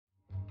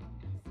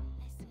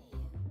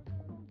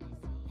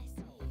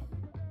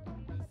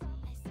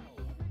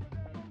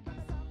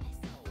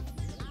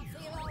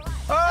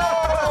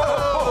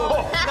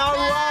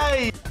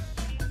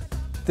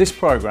This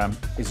program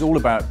is all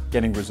about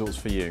getting results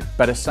for you.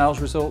 Better sales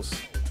results,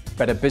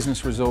 better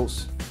business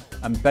results,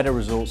 and better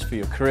results for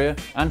your career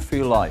and for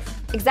your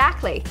life.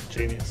 Exactly.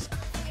 Genius.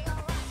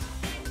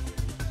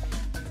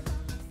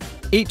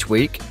 Each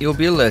week, you'll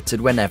be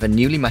alerted whenever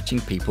newly matching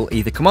people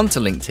either come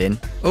onto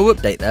LinkedIn or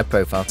update their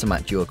profile to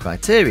match your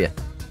criteria.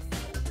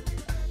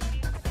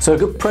 So a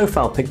good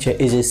profile picture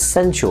is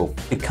essential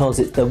because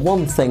it's the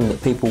one thing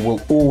that people will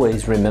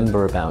always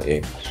remember about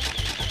you.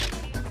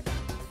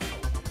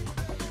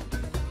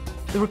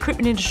 The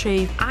recruitment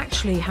industry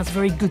actually has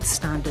very good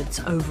standards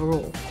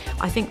overall.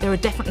 I think there are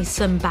definitely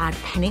some bad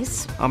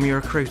pennies. I'm your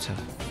recruiter.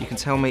 You can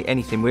tell me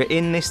anything. We're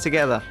in this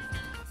together.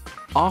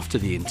 After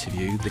the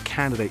interview, the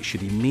candidate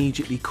should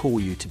immediately call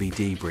you to be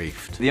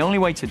debriefed. The only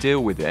way to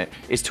deal with it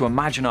is to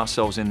imagine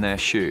ourselves in their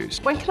shoes.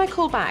 When can I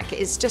call back?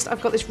 It's just I've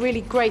got this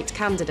really great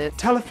candidate.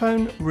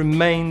 Telephone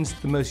remains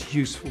the most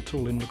useful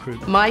tool in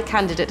recruitment. My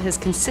candidate has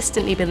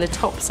consistently been the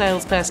top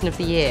salesperson of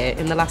the year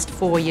in the last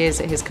 4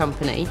 years at his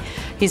company.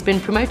 He's been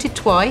promoted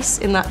twice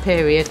in that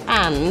period,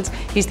 and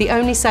he's the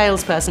only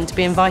salesperson to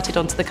be invited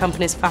onto the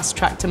company's fast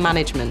track to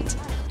management.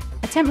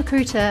 A temp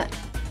recruiter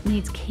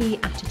needs key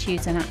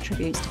attitudes and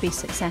attributes to be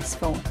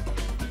successful.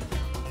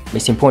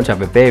 It's important to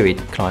have a varied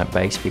client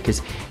base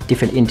because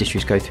different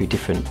industries go through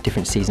different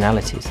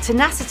seasonalities.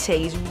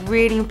 Tenacity is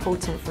really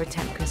important for a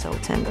temp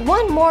consultant.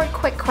 One more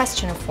quick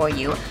question for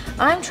you.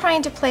 I'm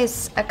trying to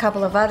place a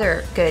couple of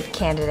other good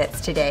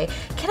candidates today.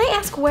 Can I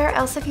ask where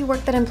else have you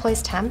worked that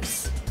employs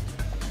temps?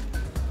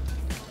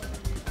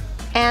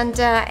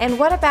 And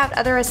what about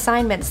other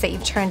assignments that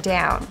you've turned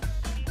down?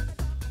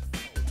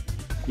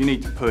 You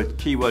need to put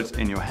keywords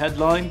in your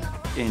headline,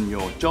 in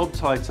your job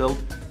title,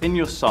 in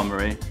your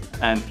summary,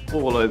 and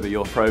all over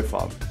your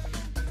profile.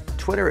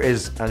 Twitter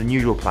is an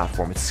unusual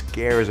platform. It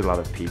scares a lot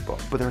of people,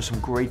 but there are some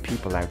great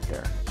people out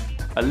there.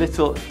 A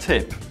little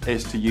tip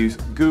is to use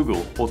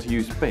Google or to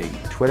use Bing.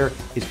 Twitter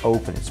is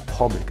open, it's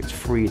public, it's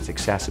free, it's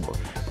accessible.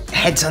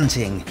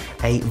 Headhunting,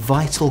 a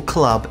vital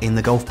club in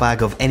the golf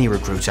bag of any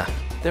recruiter.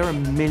 There are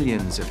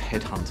millions of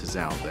headhunters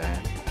out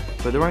there,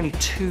 but there are only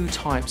 2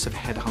 types of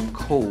headhunt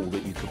call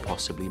that you could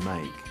possibly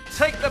make.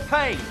 Take the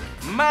pain!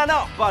 Man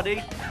up,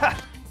 buddy!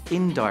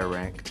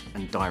 Indirect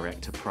and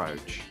direct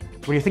approach.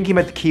 When you're thinking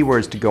about the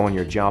keywords to go on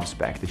your job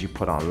spec that you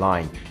put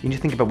online, you need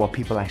to think about what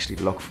people actually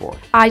look for.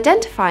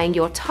 Identifying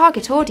your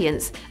target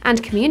audience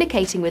and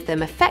communicating with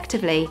them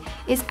effectively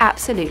is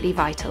absolutely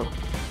vital.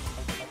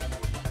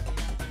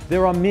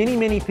 There are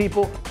many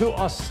people who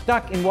are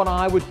stuck in what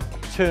I would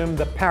term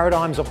the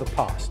paradigms of the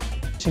past.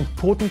 It's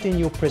important in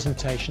your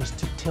presentations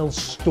to tell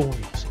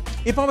stories.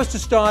 If I was to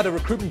start a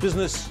recruitment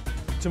business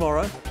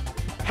tomorrow,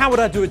 how would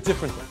I do it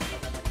differently?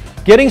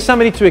 Getting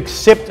somebody to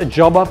accept a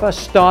job offer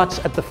starts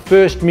at the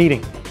first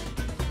meeting.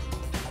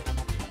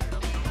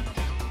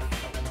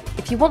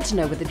 If you want to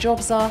know where the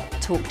jobs are,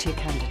 talk to your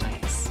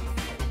candidates.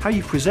 How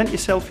you present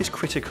yourself is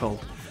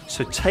critical,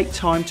 so take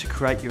time to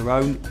create your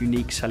own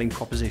unique selling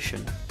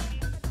proposition.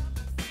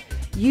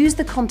 Use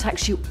the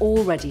contacts you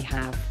already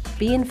have.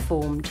 Be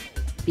informed,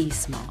 be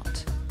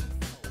smart.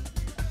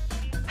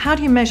 How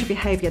do you measure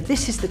behaviour?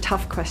 This is the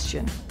tough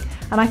question.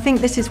 And I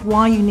think this is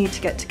why you need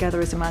to get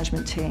together as a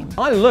management team.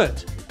 I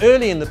learnt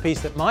early in the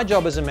piece that my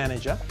job as a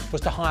manager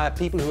was to hire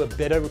people who are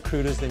better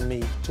recruiters than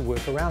me to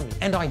work around me.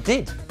 And I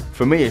did.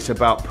 For me, it's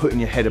about putting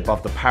your head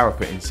above the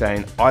parapet and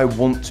saying, I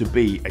want to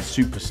be a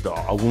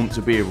superstar. I want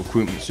to be a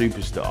recruitment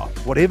superstar.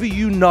 Whatever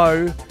you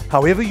know,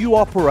 however you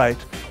operate,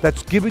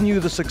 that's given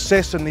you the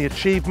success and the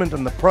achievement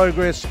and the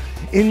progress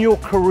in your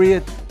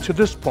career to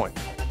this point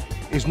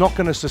is not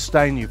going to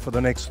sustain you for the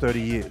next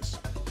 30 years.